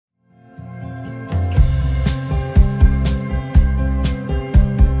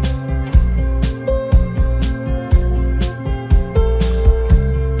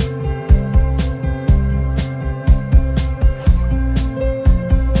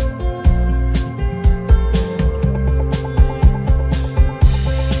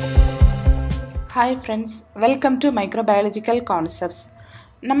Hi friends, welcome to Microbiological Concepts.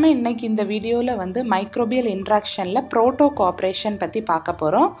 நம்ம இன்னைக்கு இந்த வீடியோல வந்து மைக்ரோபியல் இன்டராக்ஷன்ல ப்ரோட்டோகோஆபரேஷன் பத்தி பார்க்க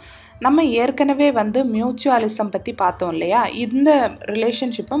போறோம். நம்ம ஏற்கனவே வந்து மியூச்சுவலிசம் பத்தி பார்த்தோம் இல்லையா? இந்த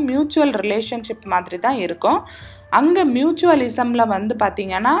ரிலேஷன்ஷிப்பும் மியூச்சுவல் ரிலேஷன்ஷிப் மாதிரி தான் இருக்கும். அங்க மியூச்சுவலிசம்ல வந்து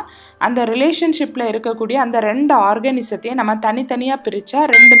பாத்தீங்கன்னா அந்த ரிலேஷன்ஷிப்ல இருக்கக்கூடிய அந்த ரெண்டு ஆர்கானிசத்தையும் நம்ம தனித்தனியா பிரிச்சா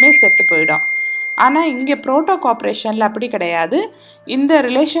ரெண்டுமே செத்து போய்டும். ஆனா இங்க ப்ரோட்டோகோஆபரேஷன்ல அப்படி கிடையாது. இந்த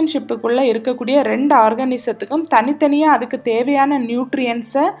ரிலேஷன்ஷிப்புக்குள்ள இருக்கக்கூடிய ரெண்டு ஆர்கானிசத்துக்கும் தனித்தனியா அதுக்கு தேவையான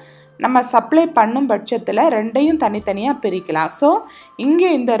நியூட்ரியன்ட்ஸை நம்ம சப்ளை பண்ணும் பட்சத்துல ரெண்டையும் தனித்தனியா பிரிக்கலாம். ஸோ இங்க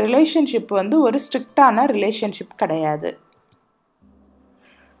இந்த ரிலேஷன்ஷிப் வந்து ஒரு ஸ்ட்ரிக்டான ரிலேஷன்ஷிப் கிடையாது.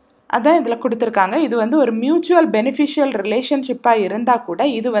 அதான் இதில் கொடுத்துருக்காங்க. இது வந்து ஒரு மியூச்சுவல் பெனிஃபிஷியல் ரிலேஷன்ஷிப்பாக இருந்தால் கூட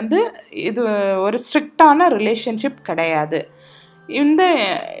இது ஒரு ஸ்ட்ரிக்டான ரிலேஷன்ஷிப் கிடையாது. இந்த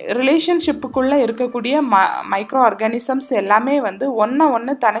ரிலேஷன்ஷிப்புக்குள்ளே இருக்கக்கூடிய மைக்ரோ ஆர்கானிசம்ஸ் எல்லாமே வந்து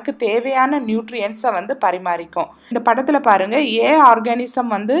ஒன்று தனக்கு தேவையான நியூட்ரியன்ஸை வந்து பரிமாறிக்கும். இந்த படத்தில் பாருங்கள், ஏ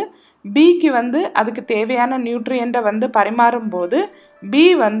ஆர்கானிசம் வந்து பிக்கு வந்து அதுக்கு தேவையான நியூட்ரியண்ட்டை வந்து பரிமாறும்போது பி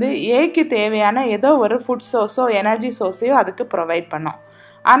வந்து ஏக்கு தேவையான ஏதோ ஒரு ஃபுட் சோர்ஸோ எனர்ஜி சோர்ஸையோ அதுக்கு ப்ரொவைட் பண்ணும்.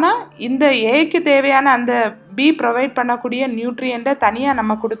 ஆனால் இந்த ஏக்கு தேவையான அந்த பி ப்ரொவைட் பண்ணக்கூடிய நியூட்ரியண்ட்டை தனியாக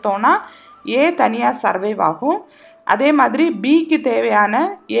நம்ம கொடுத்தோன்னா ஏ தனியாக சர்வைவ் ஆகும். அதே மாதிரி பிக்கு தேவையான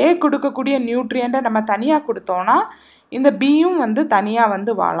ஏ கொடுக்கக்கூடிய நியூட்ரியண்ட்டை நம்ம தனியாக கொடுத்தோன்னா இந்த பியும் வந்து தனியாக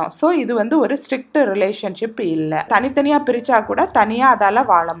வந்து வாழும். ஸோ இது வந்து ஒரு ஸ்ட்ரிக்ட் ரிலேஷன்ஷிப் இல்லை. தனித்தனியாக பிரித்தா கூட தனியாக அதால்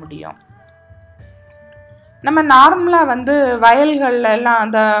வாழ முடியும். நம்ம நார்மலாக வந்து வயல்கள்ல எல்லாம்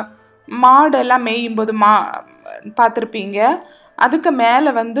அந்த மாடெல்லாம் மேயும்போது பார்த்துருப்பீங்க. அதுக்கு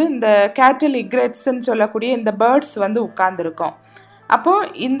மேலே வந்து இந்த கேட்டில் இக்ரெட்ஸ்ன்னு சொல்லக்கூடிய இந்த பேர்ட்ஸ் வந்து உட்கார்ந்துருக்கும். அப்போது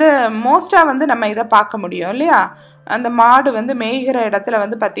இந்த மோஸ்ட்டாக வந்து நம்ம இதை பார்க்க முடியும் இல்லையா? அந்த மாடு வந்து மேய்கிற இடத்துல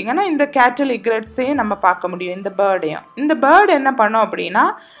வந்து பார்த்திங்கன்னா இந்த கேட்டில் இக்ரெட்ஸையும் நம்ம பார்க்க முடியும், இந்த பேர்டையும். இந்த பேர்டு என்ன பண்ணோம் அப்படின்னா,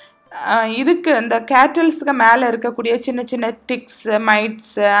 இதுக்கு இந்த கேட்டில்ஸுக்கு மேலே இருக்கக்கூடிய சின்ன சின்ன டிக்ஸ்,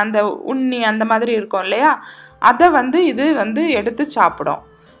 மைட்ஸ், அந்த உண்ணி அந்த மாதிரி இருக்கும் இல்லையா? அதை வந்து இது வந்து எடுத்து சாப்பிடும்.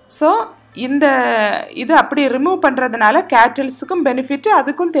 ஸோ இது அப்படி ரிமூவ் பண்ணுறதுனால கேட்டில்ஸுக்கும் பெனிஃபிட்,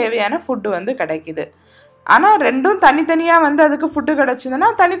 அதுக்கும் தேவையான ஃபுட்டு வந்து கிடைக்குது. ஆனால் ரெண்டும் தனித்தனியாக வந்து அதுக்கு ஃபுட்டு கிடச்சிதுன்னா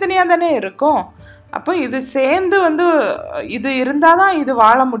தனித்தனியாக தானே இருக்கும். அப்போ இது சேர்ந்து வந்து இது இருந்தால் தான் இது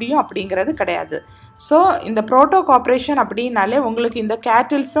வாழ முடியும் அப்படிங்கிறது கிடையாது. ஸோ இந்த ப்ரோட்டோகோஆபரேஷன் அப்படின்னாலே உங்களுக்கு இந்த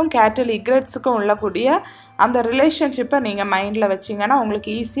கேட்டில்ஸும் கேட்டில் இக்ரெட்ஸுக்கும் உள்ளக்கூடிய அந்த ரிலேஷன்ஷிப்பை நீங்கள் மைண்டில் வச்சிங்கன்னா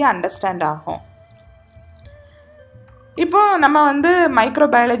உங்களுக்கு ஈஸியாக அண்டர்ஸ்டாண்ட் ஆகும். இப்போ நம்ம வந்து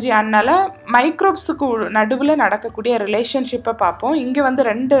மைக்ரோபயாலஜி அதனால மைக்ரோப்ஸுக்கு நடுவில் நடக்கக்கூடிய ரிலேஷன்ஷிப்பை பார்ப்போம். இங்கே வந்து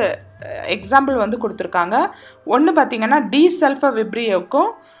ரெண்டு எக்ஸாம்பிள் வந்து கொடுத்துருக்காங்க. ஒன்று பார்த்திங்கன்னா டீசல்ஃபர்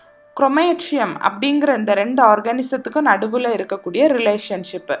விப்ரியோக்கும் குரோமேட்ரியம் அப்படிங்கிற இந்த ரெண்டு ஆர்கானிசத்துக்கும் நடுவில் இருக்கக்கூடிய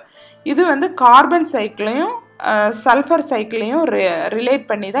ரிலேஷன்ஷிப்பு. இது வந்து கார்பன் சைக்கிளையும் சல்ஃபர் சைக்கிளையும் ரிலேட்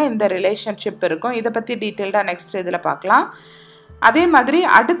பண்ணி தான் இந்த ரிலேஷன்ஷிப் இருக்கும். இதை பற்றி டீட்டெயில்டாக நெக்ஸ்ட் இதில் பார்க்கலாம். அதே மாதிரி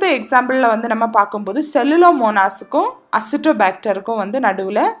அடுத்த எக்ஸாம்பிளில் வந்து நம்ம பார்க்கும்போது செல்லுலோமோனாஸுக்கும் அசிட்டோபாக்டருக்கும் வந்து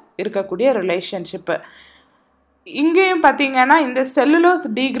நடுவில் இருக்கக்கூடிய ரிலேஷன்ஷிப்பு. இங்கேயும் பார்த்தீங்கன்னா இந்த செல்லுலோஸ்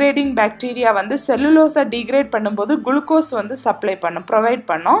டீக்ரேடிங் பாக்டீரியா வந்து செல்லுலோஸை டீக்ரேட் பண்ணும்போது குளுக்கோஸ் வந்து ப்ரொவைட்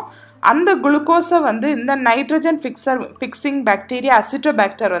பண்ணும். அந்த குளுக்கோஸை வந்து இந்த நைட்ரஜன் ஃபிக்ஸிங் பாக்டீரியா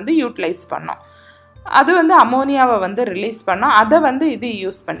அசிட்டோபாக்டர் வந்து யூட்டிலைஸ் பண்ணும். அது வந்து அமோனியாவை வந்து ரிலீஸ் பண்ணும். அதை வந்து இது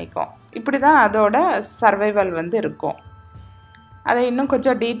யூஸ் பண்ணிக்கும். இப்படி தான் அதோட சர்வைவல் வந்து இருக்கும். அதை இன்னும்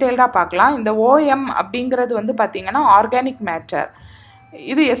கொஞ்சம் டீட்டெயில்டாக பார்க்கலாம். இந்த ஓஎம் அப்படிங்கிறது வந்து பார்த்திங்கன்னா ஆர்கானிக் மேட்டர்.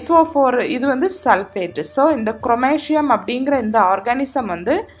 இது SO4, இது வந்து சல்ஃபேட்டு. ஸோ இந்த குரோமேஷியம் அப்படிங்கிற இந்த ஆர்கானிசம்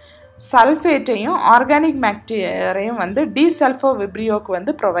வந்து சல்ஃபேட்டையும் ஆர்கானிக் மேட்டரையும் வந்து டீசல்ஃபோ விப்ரியோக்கு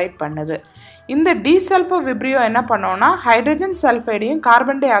வந்து ப்ரொவைட் பண்ணுது. இந்த டீசல்ஃபோ விப்ரியோ என்ன பண்ணோன்னா ஹைட்ரஜன் சல்ஃபைடையும்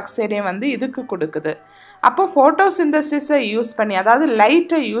கார்பன் டை ஆக்சைடையும் வந்து இதுக்கு கொடுக்குது. அப்போ ஃபோட்டோசிந்தசிஸை யூஸ் பண்ணி, அதாவது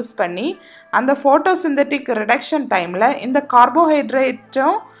லைட்டை யூஸ் பண்ணி அந்த ஃபோட்டோசிந்தட்டிக் ரிடக்ஷன் டைமில் இந்த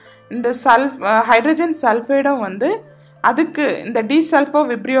கார்போஹைட்ரேட்டும் இந்த ஹைட்ரஜன் சல்ஃபைடும் வந்து அதுக்கு இந்த டீசல்ஃபோ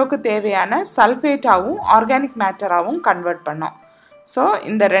விப்ரியோக்கு தேவையான சல்ஃபேட்டாகவும் ஆர்கானிக் மேட்டராகவும் கன்வெர்ட் பண்ணோம். ஸோ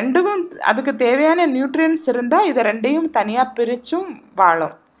இந்த ரெண்டும் அதுக்கு தேவையான நியூட்ரியன்ஸ் இருந்தால் இதை ரெண்டையும் தனியாக பிரித்தும்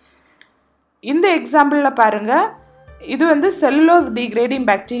வாழும். இந்த எக்ஸாம்பிளில் பாருங்கள், இது வந்து செல்லுலோஸ் டீக்ரேடிங்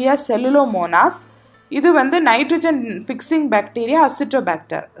பாக்டீரியா செல்லுலோமோனாஸ். இது வந்து nitrogen fixing bacteria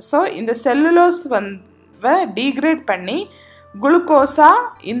Acetobacter. So இந்த செல்லுலோஸ் வந்து டீக்ரேட் பண்ணி குளுக்கோஸாக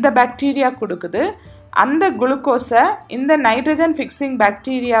இந்த பாக்டீரியா கொடுக்குது. அந்த குளுக்கோஸை இந்த நைட்ரஜன் ஃபிக்ஸிங்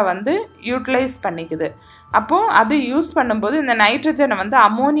பாக்டீரியா வந்து யூட்டிலைஸ் பண்ணிக்குது. அப்போது அது யூஸ் பண்ணும்போது இந்த நைட்ரஜனை வந்து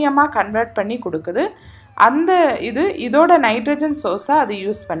அமோனியமாக கன்வெர்ட் பண்ணி கொடுக்குது. அந்த இதோட நைட்ரஜன் சோர்ஸாக அது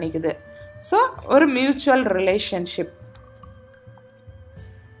யூஸ் பண்ணிக்குது. ஸோ ஒரு மியூச்சுவல் ரிலேஷன்ஷிப்.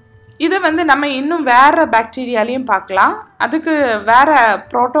 இதை வந்து நம்ம இன்னும் வேறு பாக்டீரியாலையும் பார்க்கலாம். அதுக்கு வேறு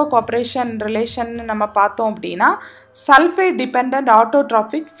ப்ரோட்டோகோஆப்ரேஷன் ரிலேஷன் நம்ம பார்த்தோம் அப்படின்னா sulphide depend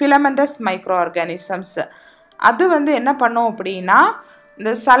autotrophic filamentous micro organisms. அது வந்து என்ன பண்ணோம் அப்படின்னா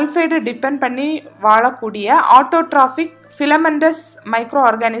இந்த சல்ஃபைடு டிபெண்ட் பண்ணி வாழக்கூடிய ஆட்டோட்ராஃபிக் ஃபிலமெண்டஸ் மைக்ரோ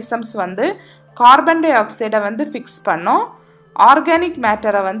ஆர்கானிசம்ஸ் வந்து கார்பன் டை ஆக்சைடை வந்து ஃபிக்ஸ் பண்ணோம் ஆர்கானிக்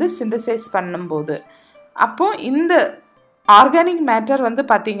மேட்டரை வந்து சிந்தசைஸ் பண்ணும்போது. அப்போது இந்த ஆர்கானிக் மேட்டர் வந்து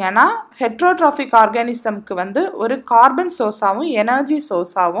பார்த்திங்கன்னா ஹெட்ரோட்ராஃபிக் ஆர்கானிசம்க்கு வந்து ஒரு கார்பன் சோர்ஸாகவும் எனர்ஜி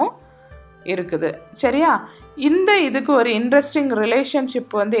சோர்ஸாகவும் இருக்குது. சரியா? இதுக்கு ஒரு இன்ட்ரெஸ்டிங்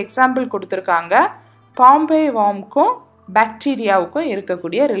ரிலேஷன்ஷிப் வந்து எக்ஸாம்பிள் கொடுத்துருக்காங்க. பாம்பே வார்முக்கும் பாக்டீரியாவுக்கும்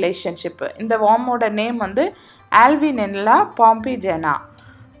இருக்கக்கூடிய ரிலேஷன்ஷிப்பு. இந்த வார்மோட நேம் வந்து ஆல்வினெல்லா பாம்பிஜெனா.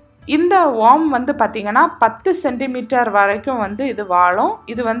 இந்த வார்ம் வந்து பார்த்திங்கன்னா 10 சென்டிமீட்டர் வரைக்கும் வந்து இது வாழும்.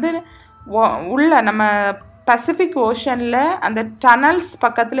 இது வந்து உள்ள நம்ம பசிபிக் ஓஷனில் அந்த டனல்ஸ்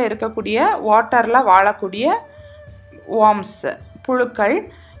பக்கத்தில் இருக்கக்கூடிய வாட்டரில் வாழக்கூடிய வார்ம்ஸ் புழுக்கள்.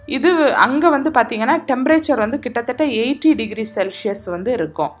 இது அங்கே வந்து பார்த்திங்கன்னா டெம்பரேச்சர் வந்து கிட்டத்தட்ட 80 டிகிரி செல்சியஸ் வந்து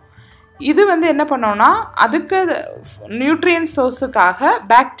இருக்கும். இது வந்து என்ன பண்ணோன்னா அதுக்கு நியூட்ரியன் சோர்ஸுக்காக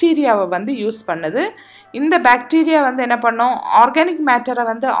பாக்டீரியாவை வந்து யூஸ் பண்ணுது. இந்த பாக்டீரியா வந்து என்ன பண்ணோம் ஆர்கானிக் மேட்டரை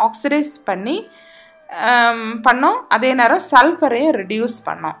வந்து ஆக்சிடைஸ் பண்ணோம், அதே நேரம் சல்ஃபரையும் ரெடியூஸ்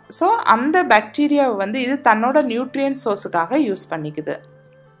பண்ணோம். ஸோ அந்த பாக்டீரியாவை வந்து இது தன்னோட நியூட்ரியன் சோர்ஸுக்காக யூஸ் பண்ணிக்குது.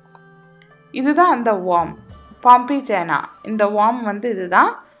 இதுதான் அந்த வார்ம் பாம்பிஜெனா. இந்த வார்ம் வந்து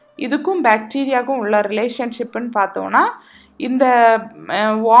இதுதான். இதுக்கும் பாக்டீரியாவுக்கும் உள்ள ரிலேஷன்ஷிப்புன்னு பார்த்தோன்னா இந்த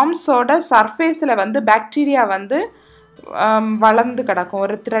வார்ம்ஸோட சர்ஃபேஸில் வந்து பாக்டீரியா வந்து வளர்ந்து கிடக்கும்,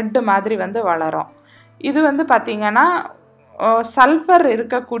 ஒரு த்ரெட்டு மாதிரி வந்து வளரும். இது வந்து பார்த்திங்கன்னா சல்ஃபர்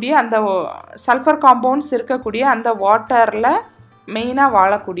இருக்கக்கூடிய அந்த சல்ஃபர் காம்பவுண்ட்ஸ் இருக்கக்கூடிய அந்த வாட்டரில் மெயினாக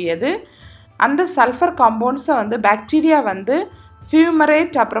வாழக்கூடியது. அந்த சல்ஃபர் காம்பவுண்ட்ஸை வந்து பாக்டீரியா வந்து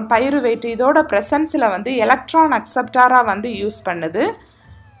ஃபியூமரேட் அப்புறம் பைருவேட் இதோட ப்ரெசன்ஸில் வந்து எலக்ட்ரான் அக்செப்டாராக வந்து யூஸ் பண்ணுது.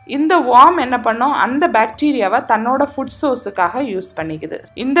 இந்த வார்ம் என்ன பண்ணோம் அந்த பாக்டீரியாவை தன்னோட ஃபுட் சோர்ஸுக்காக யூஸ் பண்ணிக்குது.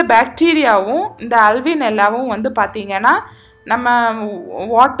 இந்த பாக்டீரியாவும் இந்த அல்வினெல்லாவும் வந்து பார்த்திங்கன்னா நம்ம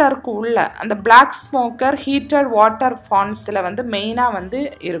வாட்டருக்கு உள்ள அந்த பிளாக் ஸ்மோக்கர் ஹீட்டட் வாட்டர் ஃபான்ஸில் வந்து மெயினாக வந்து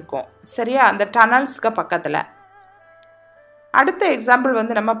இருக்கும். சரியா? அந்த டனல்ஸ்க்கு பக்கத்தில். அடுத்த எக்ஸாம்பிள்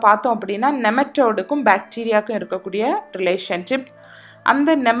வந்து நம்ம பார்த்தோம் அப்படின்னா நெமட்டோடுக்கும் பாக்டீரியாவுக்கும் இருக்கக்கூடிய ரிலேஷன்ஷிப்.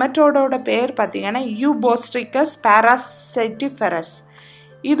 அந்த நெமட்டோடோட பேர் பார்த்திங்கன்னா யூபோஸ்ட்ரிக்கஸ் பாராசைட்டிஃபெரஸ்.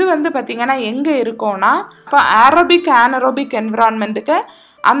 இது வந்து பார்த்திங்கன்னா எங்கே இருக்கோன்னா இப்போ ஏரோபிக் ஆனரோபிக் என்விரான்மெண்ட்டுக்கு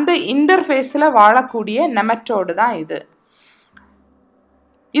அந்த இன்டர்ஃபேஸில் வாழக்கூடிய நெமட்டோடு தான் இது.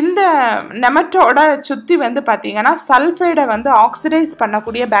 இந்த நெமட்டோட சுற்றி வந்து பார்த்திங்கன்னா சல்ஃபைடை வந்து ஆக்சிடைஸ்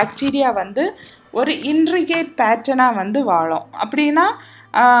பண்ணக்கூடிய பாக்டீரியா வந்து ஒரு இன்ட்ரிகேட் பேட்டர்னாக வந்து வாழும். அப்படின்னா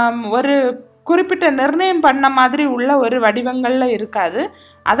ஒரு குறிப்பிட்ட நிர்ணயம் பண்ண மாதிரி உள்ள ஒரு வடிவங்களில் இருக்காது.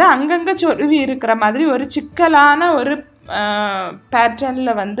 அது அங்கங்கே சொருவி இருக்கிற மாதிரி ஒரு சிக்கலான ஒரு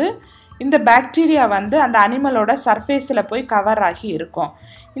பேட்டர்னில் வந்து இந்த பாக்டீரியா வந்து அந்த அனிமலோட சர்ஃபேஸில் போய் கவர் ஆகி இருக்கும்.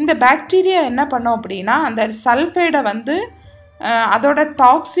 இந்த பாக்டீரியா என்ன பண்ணோம் அப்படின்னா அந்த சல்ஃபைடை வந்து அதோட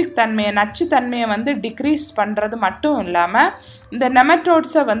டாக்ஸிக் தன்மையை நச்சுத்தன்மையை வந்து டிக்ரீஸ் பண்ணுறது மட்டும் இல்லாமல் இந்த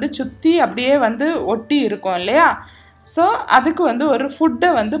நெமட்டோட்ஸை வந்து சுற்றி அப்படியே வந்து ஒட்டி இருக்கும் இல்லையா? ஸோ அதுக்கு வந்து ஒரு ஃபுட்டை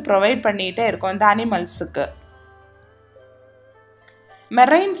வந்து ப்ரொவைட் பண்ணிகிட்டே இருக்கும் இந்த அனிமல்ஸுக்கு.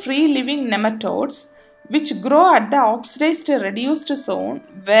 Marine free living nematodes which grow at the oxidized reduced zone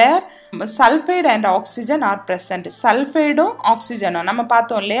where sulfide and oxygen are present. சல்ஃபைடும் ஆக்சிஜனும் நம்ம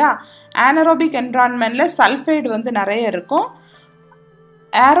பார்த்தோம் இல்லையா? ஆனரோபிக் என்விரான்மெண்ட்டில் சல்ஃபைடு வந்து நிறைய இருக்கும்,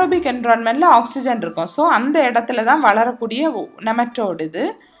 ஏரோபிக் என்விரான்மெண்ட்டில் ஆக்சிஜன் இருக்கும். ஸோ அந்த இடத்துல தான் வளரக்கூடிய நெமட்டோடு இது.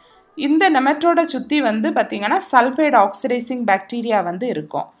 இந்த நெமட்டோட சுற்றி வந்து பார்த்திங்கன்னா சல்ஃபைடு ஆக்சிடைசிங் பாக்டீரியா வந்து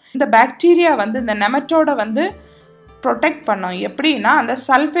இருக்கும். இந்த பாக்டீரியா வந்து இந்த நெமட்டோட வந்து ப்ரொடெக்ட் பண்ணோம். எப்படின்னா அந்த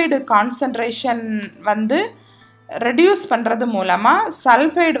சல்ஃபைடு கான்சன்ட்ரேஷன் வந்து ரெடியூஸ் பண்ணுறது மூலமாக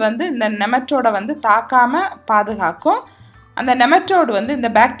சல்ஃபைடு வந்து இந்த நெமட்டோட வந்து தாக்காமல் பாதுகாக்கும். அந்த நெமட்டோடு வந்து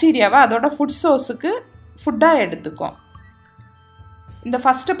இந்த பாக்டீரியாவை அதோட ஃபுட் சோர்ஸுக்கு ஃபுட்டாக எடுத்துக்கும். இந்த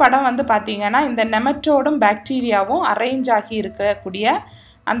ஃபஸ்ட்டு படம் வந்து பார்த்திங்கன்னா இந்த நெமட்டோடும் பாக்டீரியாவும் அரேஞ்ச் ஆகி இருக்கக்கூடிய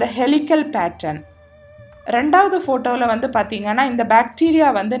அந்த ஹெலிக்கல் பேட்டர்ன். ரெண்டாவது ஃபோட்டோவில் வந்து பார்த்திங்கன்னா இந்த பாக்டீரியா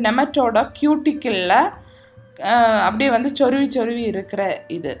வந்து நெமட்டோட கியூட்டிக்கிளில் அப்படியே வந்து சொருவி இருக்கிற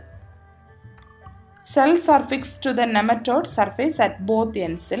இது. Cells R fix to the nematode surface at both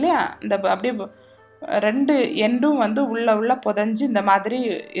ends இல்லையா? இந்த அப்படியே ரெண்டு எண்டும் வந்து உள்ள புதஞ்சு இந்த மாதிரி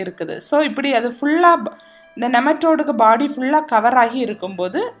இருக்குது. ஸோ இப்படி அது ஃபுல்லாக இந்த நெமட்டோடுக்கு பாடி ஃபுல்லாக கவர் ஆகி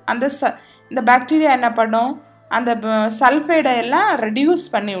இருக்கும்போது இந்த பாக்டீரியா என்ன பண்ணும் அந்த சல்ஃபைடை எல்லாம் ரெடியூஸ்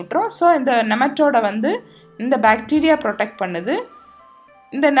பண்ணி விட்டுரும். ஸோ இந்த நெமட்டோட வந்து இந்த பாக்டீரியா ப்ரொடெக்ட் பண்ணுது.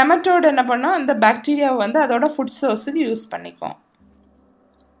 இந்த நெமட்டோடு என்ன பண்ணும் இந்த பாக்டீரியாவை வந்து அதோட ஃபுட் சோர்ஸுக்கு யூஸ் பண்ணிக்கும்.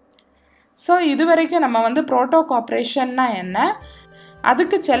 ஸோ இது வரைக்கும் நம்ம வந்து ப்ரோட்டோகாப்பரேஷன்னா என்ன,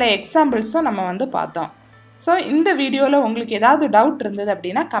 அதுக்கு சில எக்ஸாம்பிள்ஸும் நம்ம வந்து பார்த்தோம். ஸோ இந்த வீடியோவில் உங்களுக்கு ஏதாவது டவுட் இருந்தது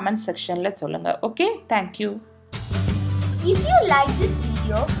அப்படின்னா கமெண்ட் செக்ஷனில் சொல்லுங்கள். Okay, thank you. If you like this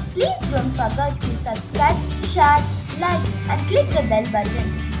video, please don't forget to subscribe, share, like and click the bell button.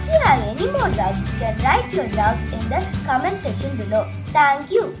 If you have any more doubts, you can write your doubts in the comment section below.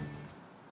 Thank you.